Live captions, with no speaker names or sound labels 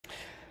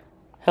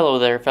Hello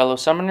there, fellow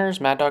summoners.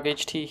 Mad Dog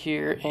HT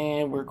here,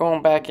 and we're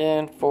going back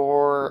in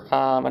for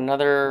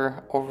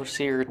another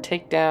Overseer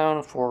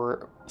takedown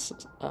for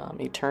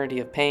Eternity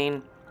of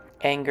Pain,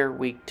 Anger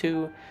Week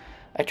 2.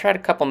 I tried a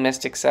couple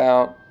Mystics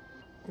out,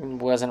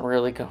 wasn't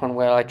really going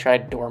well. I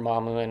tried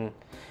Dormammu, and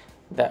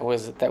that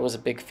was a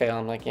big fail.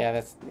 I'm like, yeah,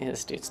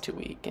 this dude's too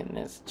weak, and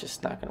it's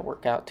just not going to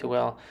work out too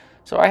well.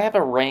 So I have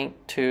a rank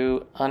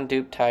 2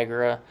 Undup'd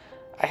Tigra.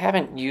 I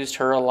haven't used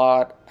her a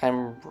lot. I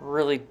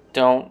really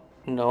don't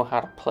know how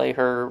to play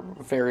her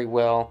very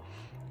well.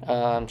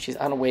 She's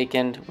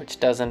unawakened, which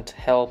doesn't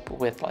help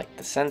with like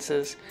the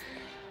senses.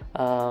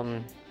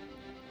 But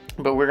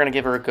we're gonna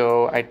give her a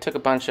go. I took a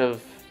bunch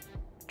of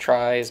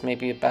tries,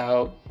 maybe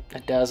about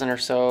a dozen or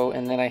so,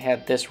 and then I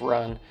had this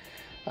run,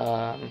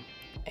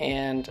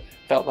 and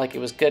felt like it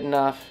was good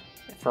enough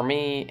for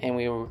me. And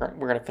we're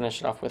gonna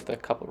finish it off with a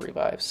couple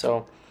revives.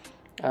 So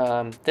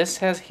this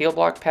has heal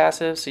block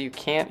passive, so you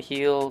can't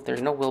heal.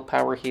 There's no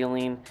willpower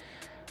healing.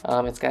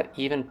 It's got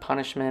even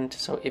punishment,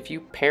 so if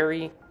you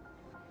parry,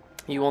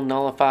 you will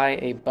nullify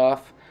a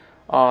buff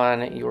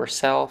on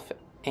yourself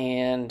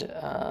and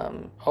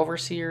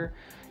Overseer.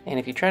 And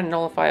if you try to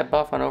nullify a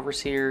buff on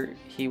Overseer,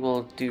 he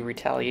will do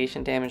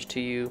retaliation damage to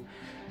you.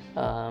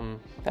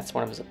 That's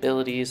one of his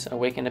abilities,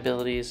 awakened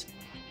abilities.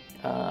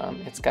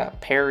 It's got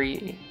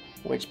parry,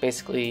 which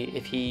basically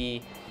if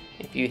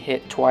you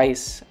hit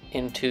twice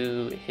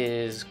into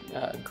his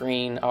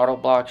green auto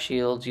block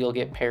shields, you'll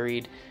get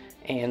parried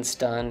and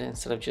stunned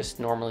instead of just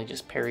normally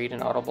just parried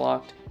and auto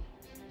blocked.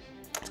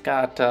 It's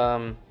got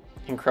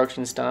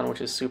encroaching stun, which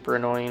is super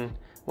annoying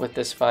with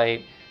this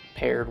fight,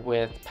 paired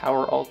with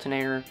power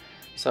alternator.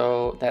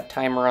 So that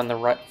timer on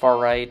the far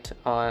right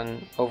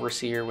on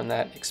Overseer, when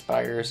that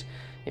expires,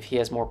 if he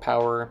has more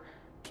power,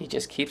 he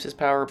just keeps his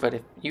power, but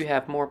if you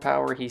have more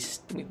power,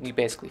 you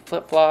basically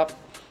flip-flop.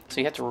 So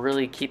you have to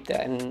really keep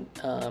that in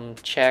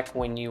check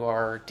when you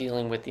are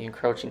dealing with the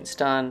encroaching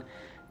stun.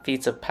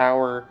 Feats of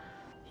power,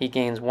 he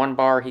gains 1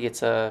 bar, he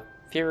gets a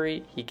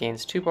Fury. He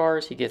gains 2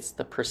 bars, he gets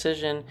the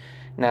Precision.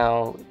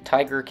 Now,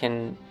 Tiger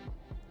can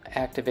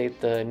activate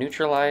the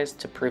Neutralize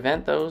to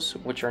prevent those,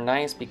 which are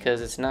nice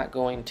because it's not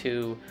going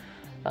to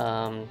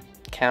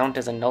count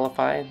as a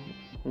Nullify.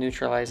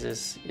 Neutralize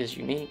is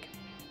unique.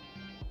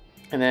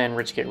 And then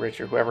Rich Get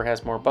Richer. Whoever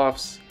has more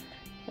buffs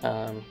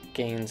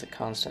gains a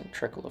constant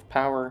trickle of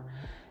power.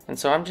 And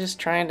so I'm just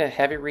trying to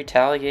heavy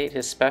retaliate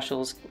his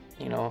specials,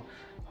 you know.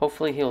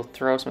 Hopefully he'll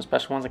throw some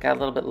special ones. I got a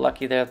little bit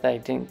lucky there that I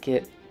didn't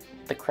get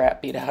the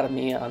crap beat out of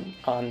me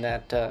on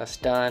that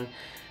stun.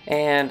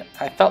 And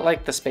I felt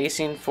like the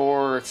spacing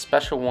for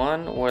special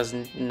 1 was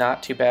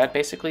not too bad.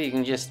 Basically, you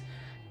can just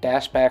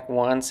dash back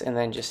once and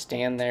then just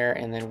stand there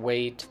and then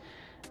wait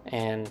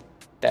and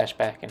dash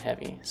back and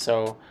heavy.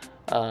 So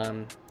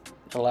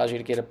it allows you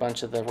to get a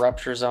bunch of the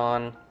ruptures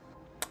on.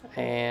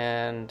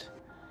 And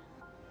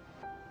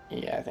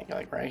yeah, I think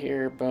like right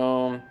here,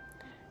 boom.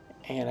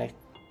 And I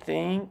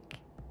think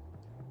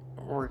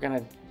we're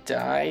gonna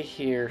die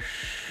here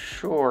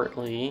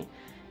shortly.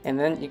 And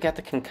then you got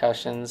the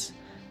concussions,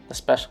 the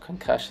special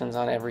concussions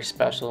on every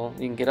special.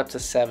 You can get up to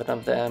 7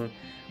 of them,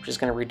 which is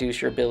going to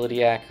reduce your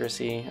ability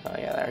accuracy. Oh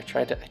yeah, I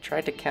tried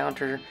to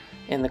counter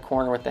in the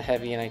corner with the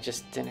heavy, and I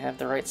just didn't have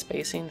the right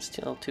spacing.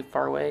 Still too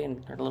far away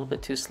and a little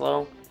bit too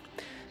slow.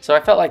 So I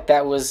felt like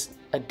that was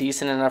a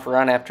decent enough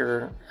run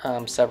after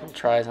several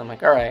tries. I'm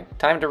like, all right,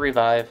 time to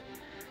revive.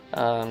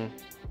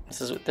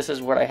 This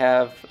is what I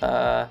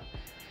have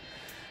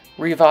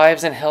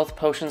revives and health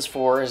potions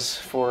for, is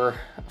for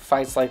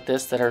fights like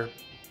this that are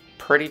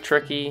pretty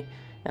tricky,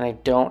 and I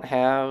don't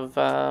have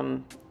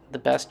the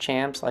best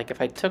champs. Like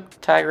if I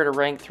took Tiger to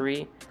rank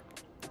 3,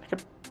 I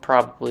could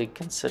probably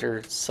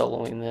consider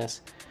soloing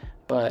this,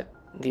 but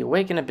the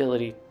awaken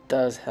ability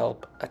does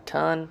help a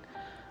ton,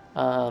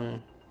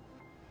 and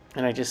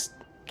I just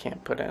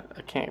can't put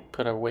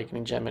an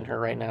awakening gem in her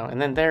right now.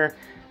 And then there,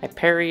 I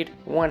parried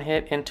 1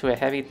 hit into a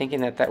heavy thinking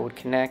that would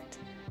connect.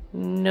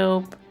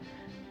 Nope.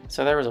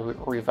 So there was a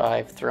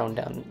revive thrown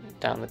down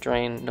the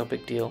drain, no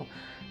big deal.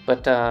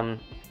 But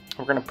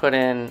we're gonna put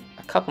in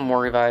a couple more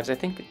revives. I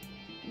think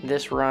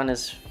this run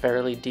is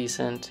fairly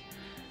decent.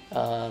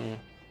 I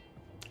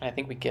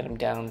think we get him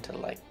down to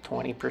like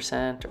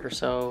 20% or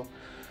so.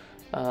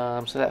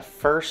 So that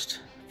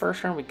first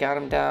run we got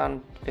him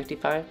down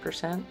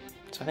 55%.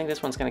 So I think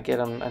this one's gonna get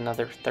him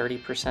another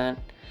 30%.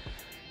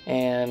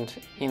 And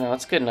you know,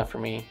 it's good enough for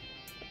me.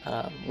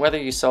 Whether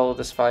you solo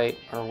this fight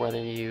or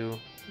whether you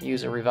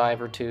use a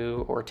revive or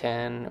 2 or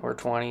 10 or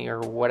 20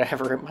 or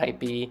whatever it might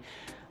be,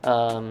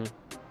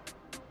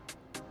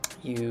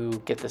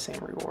 you get the same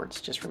rewards.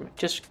 Just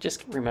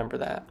remember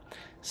that.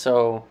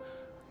 So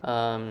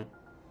yeah,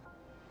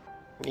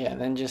 and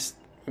then just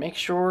make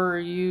sure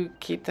you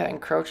keep that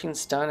encroaching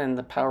stun and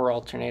the power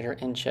alternator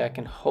in check,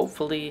 and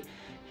hopefully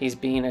he's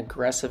being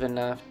aggressive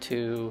enough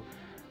to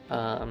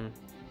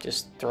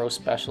just throw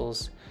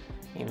specials.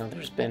 You know,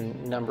 there's been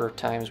a number of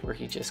times where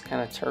he just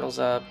kind of turtles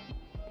up,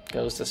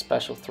 goes to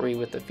special 3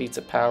 with the feats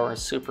of power.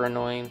 Is super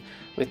annoying.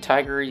 With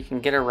Tigra, you can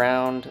get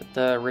around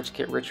the rich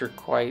get richer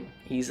quite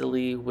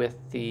easily with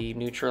the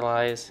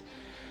neutralize.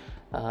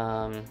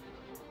 And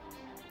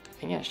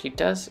yeah, she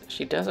does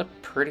a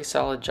pretty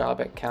solid job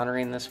at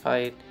countering this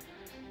fight.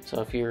 So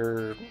if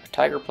you're a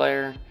Tigra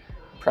player,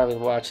 you're probably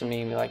watching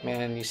me and be like,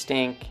 man, you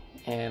stink,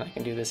 and I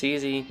can do this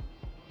easy,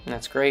 and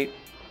that's great.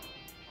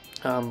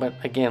 But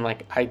again,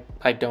 like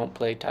I don't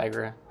play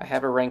Tigra. I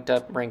have her ranked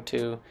up, rank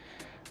 2,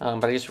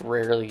 but I just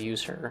rarely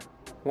use her.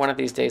 One of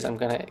these days I'm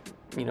gonna,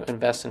 you know,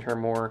 invest in her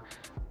more,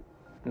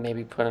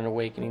 maybe put an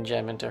awakening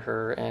gem into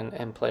her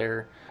and play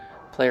her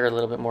a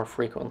little bit more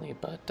frequently.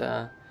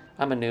 But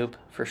I'm a noob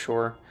for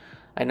sure.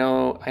 I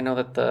know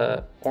that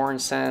the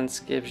orange sense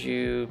gives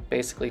you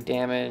basically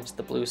damage.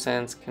 The blue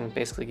sense can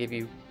basically give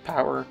you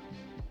power.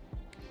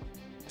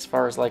 As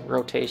far as like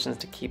rotations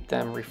to keep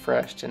them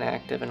refreshed and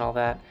active and all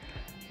that,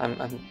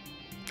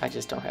 I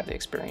just don't have the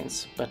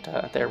experience.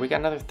 But there, we got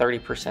another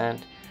 30%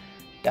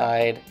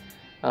 died.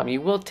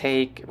 You will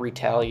take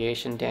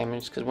retaliation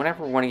damage because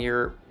whenever one of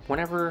your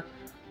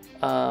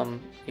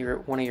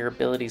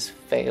abilities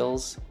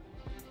fails,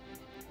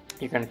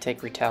 you're going to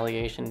take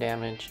retaliation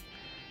damage.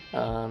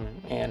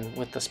 And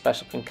with the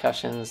special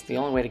concussions, the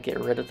only way to get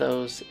rid of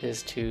those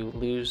is to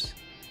lose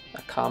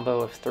a combo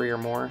of 3 or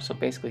more. So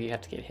basically you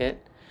have to get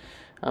hit.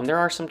 There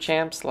are some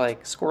champs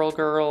like Squirrel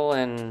Girl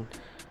and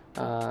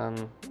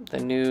the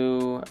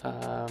new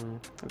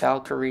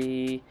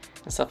Valkyrie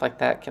and stuff like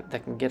that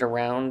that can get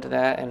around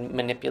that and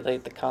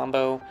manipulate the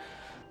combo.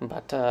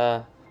 But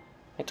I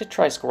did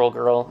try Squirrel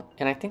Girl,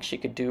 and I think she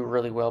could do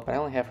really well, but I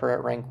only have her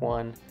at rank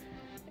 1.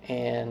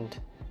 And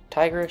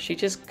Tigra, she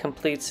just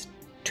completes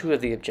 2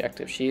 of the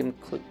objectives. She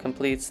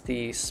completes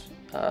the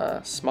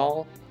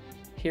small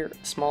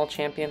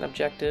champion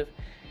objective,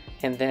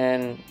 and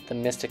then the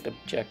Mystic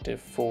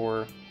objective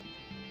for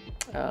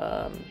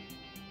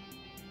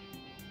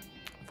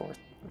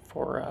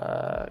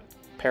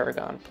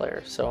Paragon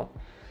players. So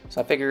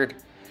I figured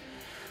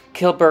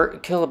kill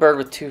a bird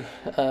with two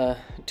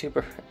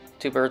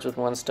birds with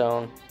one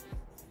stone.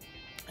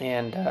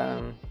 And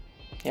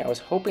yeah, I was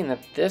hoping that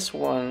this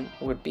one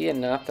would be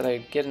enough, that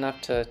I'd get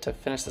enough to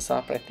finish this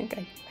off, but I think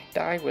I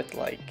die with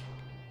like,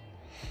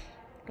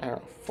 I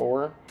don't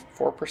know,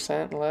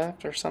 4%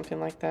 left or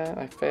something like that.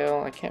 I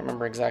fail. I can't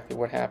remember exactly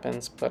what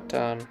happens, but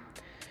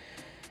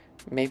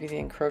maybe the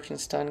encroaching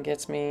stun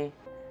gets me,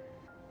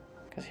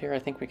 because here I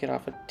think we get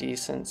off a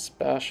decent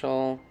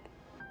special.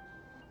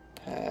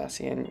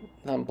 See, and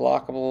the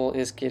unblockable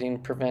is getting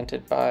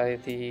prevented by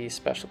the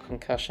special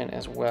concussion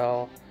as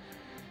well.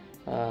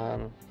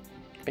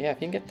 But yeah,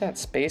 if you can get that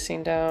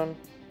spacing down.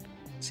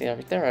 See,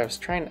 right there, I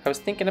was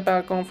thinking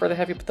about going for the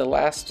heavy, but the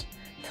last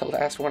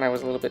one I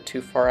was a little bit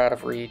too far out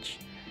of reach,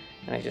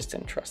 and I just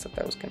didn't trust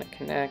that was going to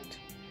connect.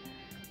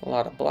 A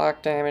lot of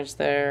block damage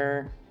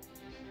there.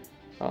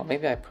 Oh,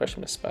 maybe I push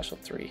him to special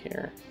 3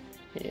 here.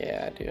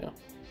 Yeah, I do.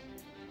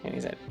 And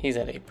he's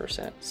at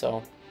 8%.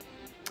 So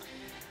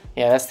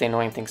yeah, that's the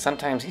annoying thing.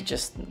 Sometimes he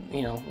just,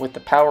 you know, with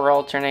the power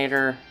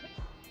alternator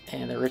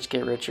and the rich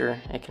get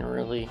richer, it can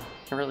really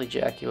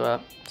jack you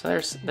up. So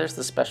there's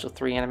the special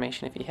 3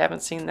 animation. If you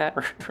haven't seen that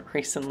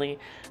recently,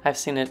 I've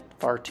seen it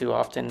far too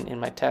often in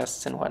my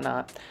tests and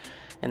whatnot.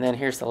 And then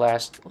here's the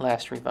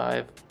last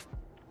revive.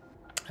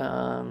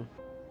 So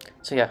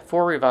yeah,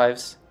 4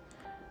 revives.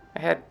 I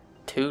had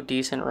 2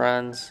 decent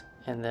runs,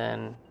 and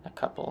then a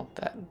couple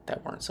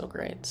that weren't so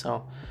great.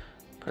 So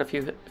put a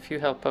few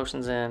health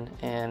potions in,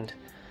 and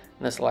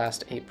this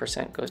last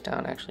 8% goes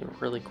down actually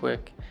really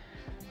quick.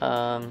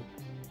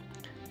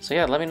 So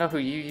yeah, let me know who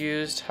you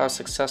used, how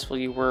successful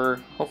you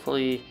were.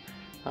 Hopefully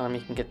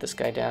you can get this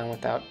guy down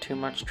without too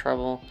much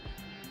trouble.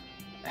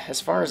 As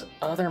far as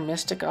other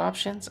Mystic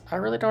options, I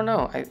really don't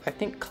know. I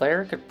think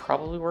Claire could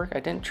probably work. I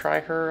didn't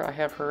try her. I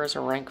have her as a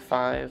rank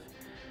 5.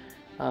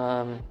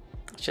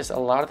 It's just a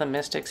lot of the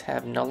Mystics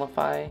have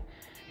Nullify,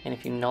 and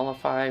if you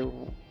Nullify,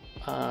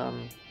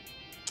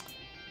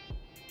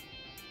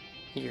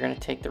 you're going to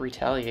take the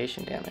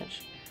retaliation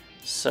damage.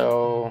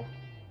 So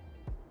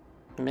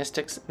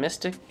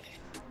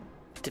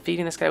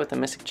defeating this guy with the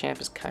Mystic Champ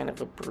is kind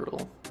of a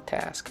brutal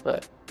task,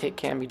 but it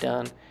can be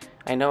done.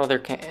 I know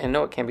it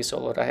can be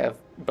soloed. I have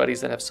buddies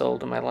that have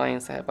soloed in my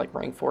alliance that have like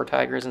rank 4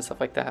 Tigers and stuff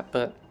like that,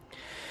 but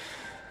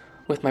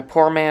with my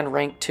poor man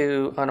rank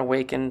 2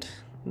 unawakened,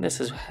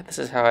 this is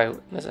how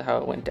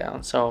it went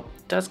down. So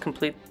it does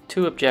complete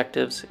 2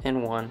 objectives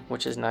in 1,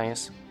 which is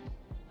nice.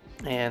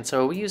 And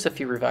so we used a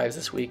few revives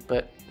this week,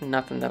 but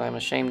nothing that I'm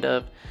ashamed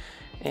of.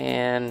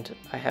 And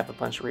I have a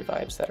bunch of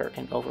revives that are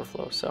in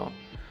overflow, so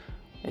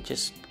it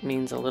just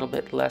means a little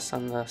bit less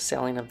on the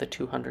selling of the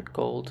 200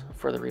 gold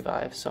for the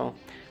revive. So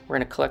we're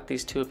going to collect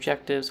these 2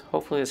 objectives.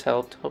 Hopefully this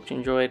helped. Hope you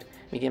enjoyed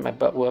me getting my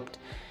butt whooped.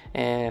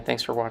 And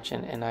thanks for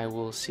watching, and I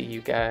will see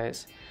you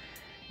guys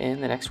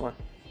in the next one.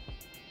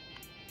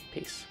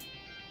 Peace.